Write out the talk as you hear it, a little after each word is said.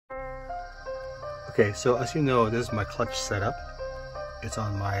Okay, so as you know, this is my clutch setup. It's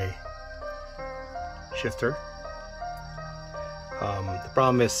on my shifter. The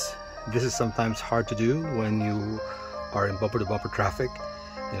problem is this is sometimes hard to do when you are in bumper-to-bumper traffic.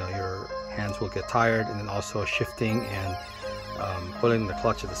 You know, your hands will get tired, and then also shifting and pulling the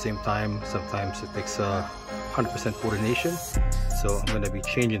clutch at the same time. Sometimes it takes 100% coordination. So I'm going to be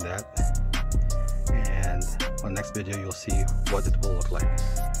changing that, and on the next video you'll see what it will look like.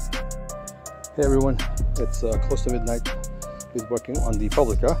 Hey everyone, it's close to midnight. Been working on the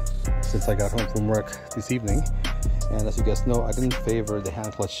Publica since I got home from work this evening, and as you guys know, I didn't favor the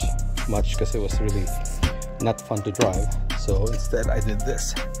hand clutch much because it was really not fun to drive. So instead I did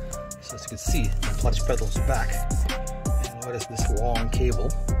this. So as you can see, the clutch pedal's back, and what is this long cable,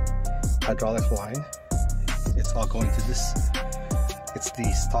 hydraulic line? It's all going to this. It's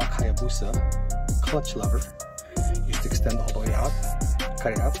the stock Hayabusa clutch lever. Used to extend all the way out,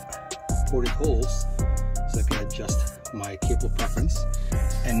 cut it up, 40 holes so I can adjust my cable preference.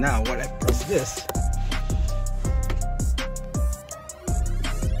 And now when I press this,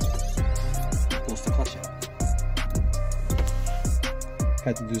 pulls the clutch out.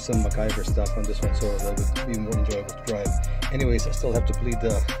 Had to do some MacGyver stuff on this one so that it would be more enjoyable to drive. Anyways, I still have to bleed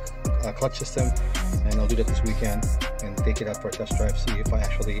the clutch system, and I'll do that this weekend and take it out for a test drive, see if I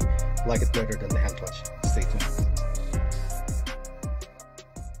actually like it better than the hand clutch. Stay tuned.